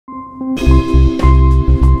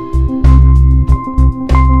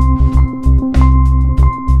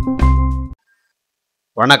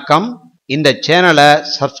வணக்கம். இந்த சேனலை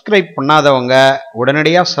சப்ஸ்கிரைப் பண்ணாதவங்க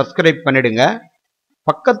உடனடியாக சப்ஸ்கிரைப் பண்ணிடுங்க.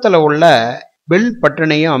 பக்கத்தில் உள்ள பெல்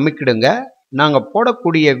பட்டனையும் அமுக்கிடுங்க. நாங்கள்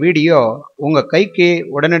போடக்கூடிய வீடியோ உங்கள் கைக்கு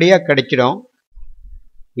உடனடியாக கிடைச்சிடும்.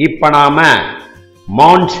 இப்போ நாம்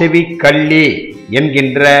மான்செவி கள்ளி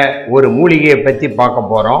என்கின்ற ஒரு மூலிகையை பற்றி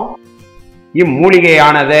பார்க்க போகிறோம்.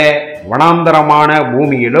 இம்மூலிகையானது வனாந்தரமான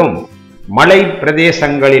பூமியிலும் மலை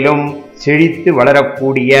பிரதேசங்களிலும் செழித்து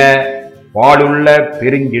வளரக்கூடிய பாலுள்ள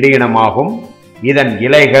பெருஞ்சிடியினமாகும். இதன்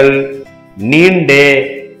இலைகள் நீண்டு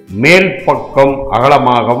மேல் பக்கம்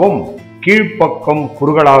அகலமாகவும் கீழ்ப்பக்கம்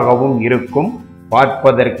குறுகலாகவும் இருக்கும்.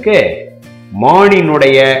 பார்ப்பதற்கு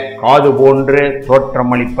மானினுடைய காது போன்று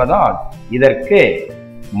தோற்றமளிப்பதால் இதற்கு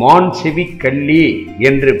மான்செவி கள்ளி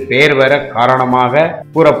என்று பெயர் வர காரணமாக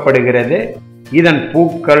கூறப்படுகிறது. இதன்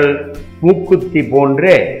பூக்கள் மூக்குத்தி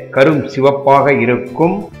போன்று கரும் சிவப்பாக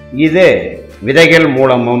இருக்கும். இது விதைகள்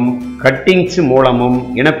மூலமும் கட்டிங்ஸ் மூலமும்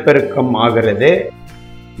இனப்பெருக்கம் ஆகிறது.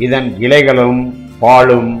 இதன் இலைகளும்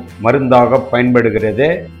பாலும் மருந்தாக பயன்படுகிறது.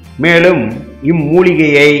 மேலும்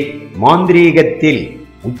இம்மூலிகையை மாந்திரீகத்தில்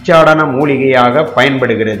உச்சாடன மூலிகையாக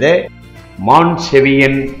பயன்படுகிறது.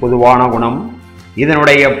 மான்செவியின் பொதுவான குணம்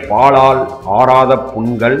இதனுடைய பாலால் ஆறாத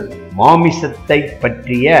புண்கள், மாமிசத்தை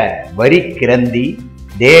பற்றிய வரிக்கிரந்தி,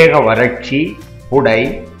 தேக வறட்சி, புடை,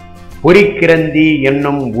 பொறிக்கிரந்தி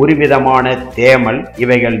என்னும் ஒருவிதமான தேமல்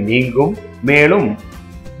இவைகள் நீங்கும். மேலும்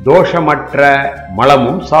தோஷமற்ற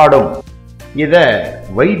மலமும் சாடும். இதை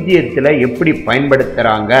வைத்தியத்தில் எப்படி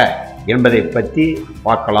பயன்படுத்துகிறாங்க என்பதை பற்றி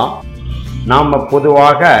பார்க்கலாம். நாம்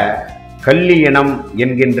பொதுவாக கள்ளி இனம்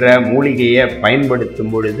என்கின்ற மூலிகையை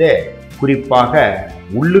பயன்படுத்தும் பொழுது குறிப்பாக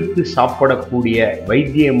உள்ளுக்கு சாப்பிடக்கூடிய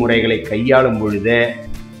வைத்திய முறைகளை கையாளும் பொழுது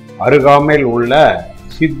அருகாமையில் உள்ள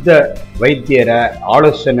சித்த வைத்தியரை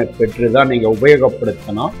ஆலோசனை பெற்று தான் நீங்கள்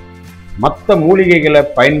உபயோகப்படுத்தணும். மற்ற மூலிகைகளை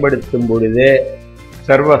பயன்படுத்தும் பொழுது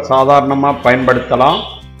சர்வ சாதாரணமாக பயன்படுத்தலாம்.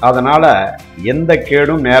 அதனால் எந்த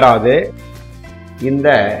கேடும் நேராது. இந்த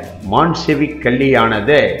மான்செவி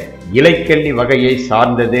கள்ளியானது இலைக்கள்ளி வகையை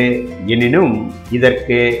சார்ந்தது எனினும்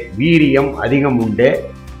இதற்கு வீரியம் அதிகம் உண்டு.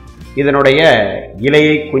 இதனுடைய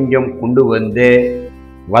இலையை கொஞ்சம் கொண்டு வந்து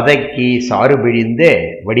வதக்கி சாறு பிழிந்து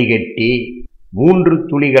வடிகட்டி 3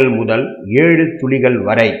 துளிகள் முதல் 7 துளிகள்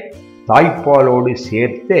வரை தாய்ப்பாலோடு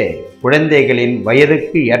சேர்த்து குழந்தைகளின்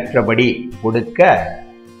வயதுக்கு ஏற்றபடி கொடுக்க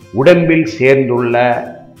உடம்பில் சேர்ந்துள்ள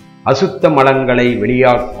அசுத்த மலங்களை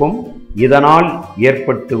வெளியாக்கும். இதனால்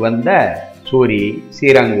ஏற்பட்டு வந்த சூரி,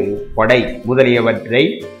 சீரங்கு, படை முதலியவற்றை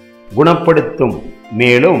குணப்படுத்தும்.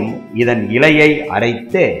 மேலும் இதன் இலையை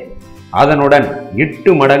அரைத்து அதனுடன்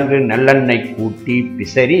 8 மடங்கு நல்லெண்ணெய் கூட்டி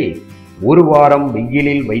பிசறி 1 வாரம்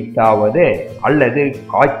வெயிலில் வைத்தாவது அல்லது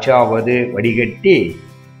காய்ச்சாவது வடிகட்டி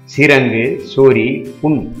சிரங்கு, சோரி,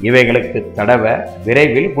 புண் இவைகளுக்கு தடவ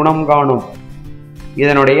விரைவில் குணம் காணும்.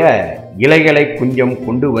 இதனுடைய இலைகளை கொஞ்சம்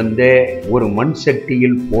கொண்டு வந்து ஒரு மண்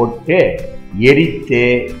சட்டியில் போட்டு எரித்து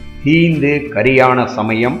தீந்து கரியான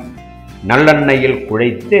சமயம் நல்லெண்ணெயில்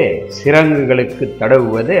குழைத்து சிரங்குகளுக்கு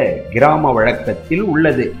தடவுவது கிராம வழக்கத்தில்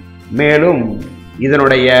உள்ளது. மேலும்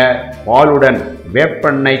இதனுடைய பாலுடன்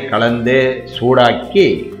வேப்பெண்ணெய் கலந்து சூடாக்கி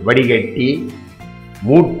வடிகட்டி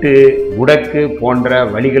மூட்டு, உடக்கு போன்ற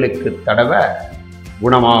வலிகளுக்கு தடவ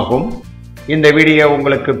குணமாகும். இந்த வீடியோ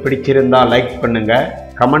உங்களுக்கு பிடிச்சிருந்தால் லைக் பண்ணுங்க,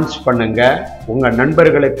 கமெண்ட்ஸ் பண்ணுங்க, உங்கள்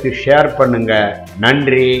நண்பர்களுக்கு ஷேர் பண்ணுங்க.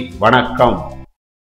 நன்றி, வணக்கம்.